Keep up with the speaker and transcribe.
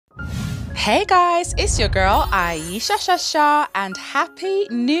Hey guys, it's your girl Ayesha and Happy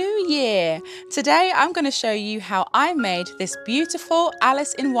New Year! Today I'm going to show you how I made this beautiful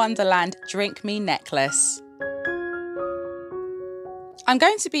Alice in Wonderland Drink Me necklace. I'm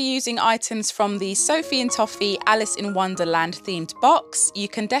going to be using items from the Sophie and Toffee Alice in Wonderland themed box. You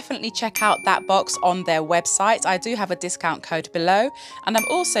can definitely check out that box on their website. I do have a discount code below, and I'm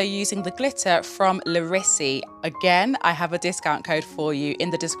also using the glitter from Larissi. Again, I have a discount code for you in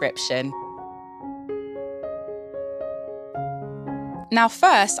the description. Now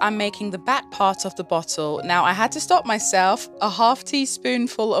first, I'm making the back part of the bottle. Now I had to stop myself. A half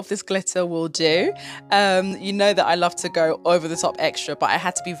teaspoonful of this glitter will do. You know that I love to go over the top extra, but I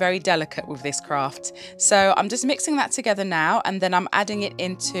had to be very delicate with this craft. So I'm just mixing that together now, and then I'm adding it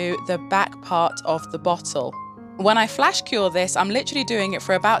into the back part of the bottle. When I flash cure this, I'm literally doing it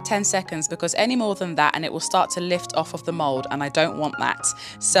for about 10 seconds because any more than that and it will start to lift off of the mold, and I don't want that.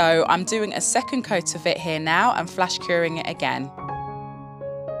 So I'm doing a second coat of it here now and flash curing it again.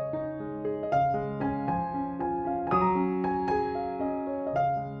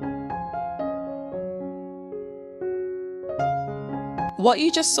 What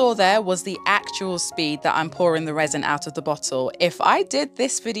you just saw there was the actual speed that I'm pouring the resin out of the bottle. If I did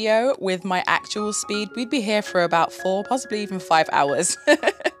this video with my actual speed, we'd be here for about 4, possibly even 5 hours.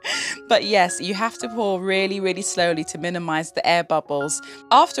 But yes, you have to pour really, really slowly to minimize the air bubbles.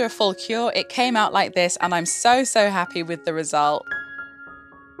 After a full cure, it came out like this, and I'm so happy with the result.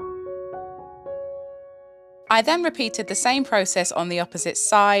 I then repeated the same process on the opposite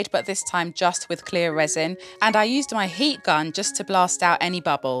side, but this time just with clear resin, and I used my heat gun just to blast out any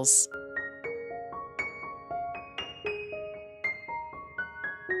bubbles.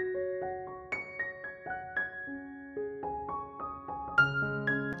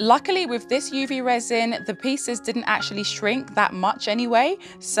 Luckily with this UV resin, the pieces didn't actually shrink that much anyway,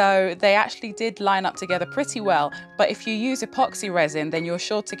 so they actually did line up together pretty well, but if you use epoxy resin, then you're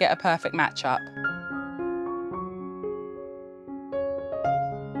sure to get a perfect matchup.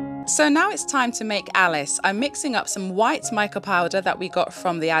 So now it's time to make Alice. I'm mixing up some white mica powder that we got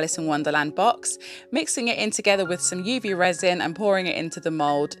from the Alice in Wonderland box, mixing it in together with some UV resin and pouring it into the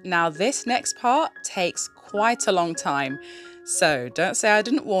mold. Now this next part takes quite a long time, so don't say I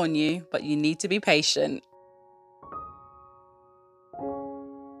didn't warn you, but you need to be patient.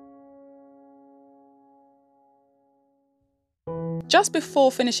 Just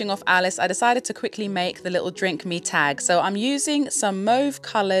before finishing off Alice, I decided to quickly make the little Drink Me tag. So I'm using some mauve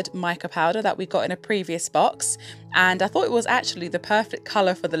coloured mica powder that we got in a previous box, and I thought it was actually the perfect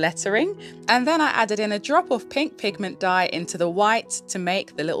colour for the lettering. And then I added in a drop of pink pigment dye into the white to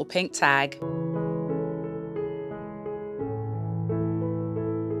make the little pink tag.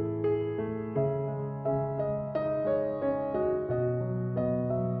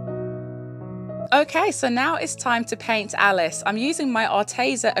 Okay, so now it's time to paint Alice. I'm using my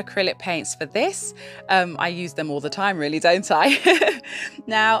Arteza acrylic paints for this. I use them all the time, really, don't I?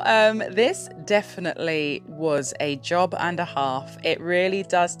 Now, this definitely was a job and a half. It really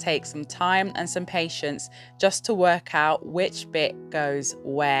does take some time and some patience just to work out which bit goes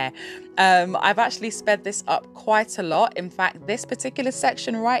where. I've actually sped this up quite a lot. In fact, this particular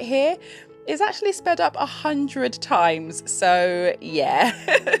section right here is actually sped up 100 times. So yeah,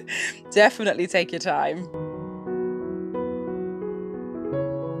 definitely take your time.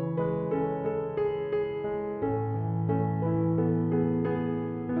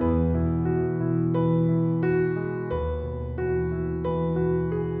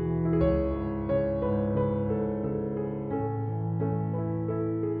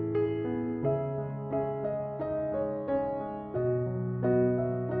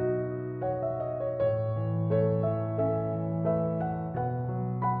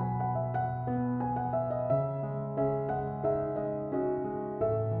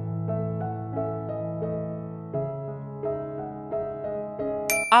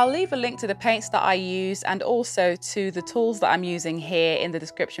 I'll leave a link to the paints that I use and also to the tools that I'm using here in the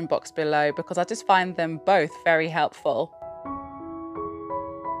description box below, because I just find them both very helpful.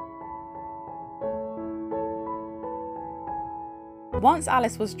 Once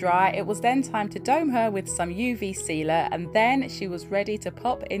Alice was dry, it was then time to dome her with some UV sealer, and then she was ready to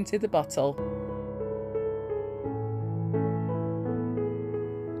pop into the bottle.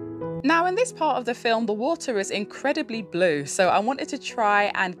 Now in this part of the film, the water is incredibly blue, so I wanted to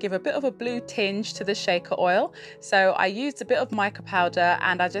try and give a bit of a blue tinge to the shaker oil. So I used a bit of mica powder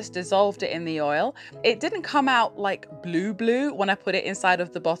and I just dissolved it in the oil. It didn't come out like blue when I put it inside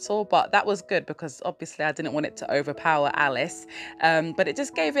of the bottle, but that was good because obviously I didn't want it to overpower Alice, but it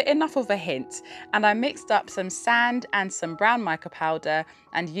just gave it enough of a hint. And I mixed up some sand and some brown mica powder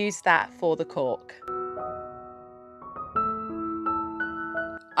and used that for the cork.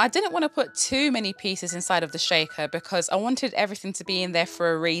 I didn't want to put too many pieces inside of the shaker because I wanted everything to be in there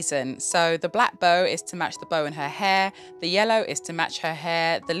for a reason. So the black bow is to match the bow in her hair, the yellow is to match her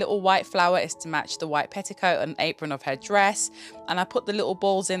hair, the little white flower is to match the white petticoat and apron of her dress, and I put the little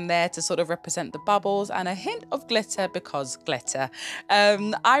balls in there to sort of represent the bubbles and a hint of glitter because glitter.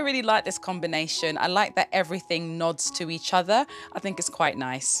 I really like this combination. I like that everything nods to each other. I think it's quite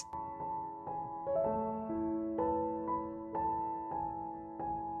nice.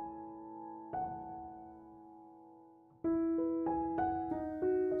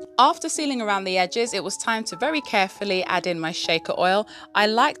 After sealing around the edges, it was time to very carefully add in my shaker oil. I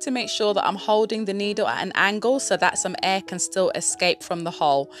like to make sure that I'm holding the needle at an angle so that some air can still escape from the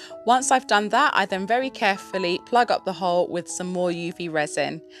hole. Once I've done that, I then very carefully plug up the hole with some more UV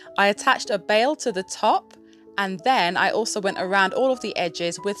resin. I attached a bail to the top, and then I also went around all of the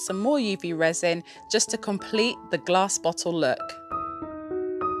edges with some more UV resin just to complete the glass bottle look.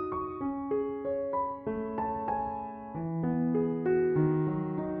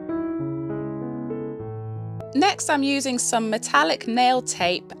 Next, I'm using some metallic nail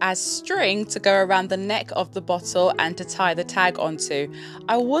tape as string to go around the neck of the bottle and to tie the tag onto.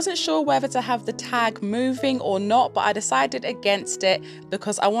 I wasn't sure whether to have the tag moving or not, but I decided against it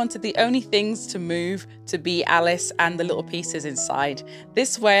because I wanted the only things to move to be Alice and the little pieces inside.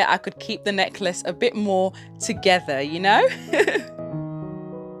 This way I could keep the necklace a bit more together, you know?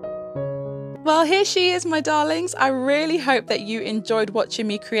 Well, here she is, my darlings. I really hope that you enjoyed watching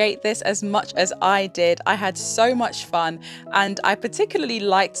me create this as much as I did. I had so much fun, and I particularly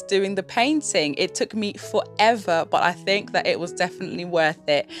liked doing the painting. It took me forever, but I think that it was definitely worth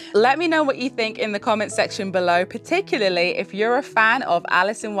it. Let me know what you think in the comment section below, particularly if you're a fan of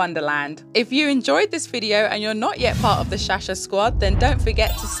Alice in Wonderland. If you enjoyed this video and you're not yet part of the Shasha squad, then don't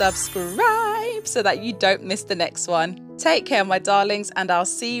forget to subscribe so that you don't miss the next one. Take care, my darlings, and I'll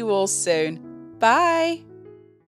see you all soon. Bye.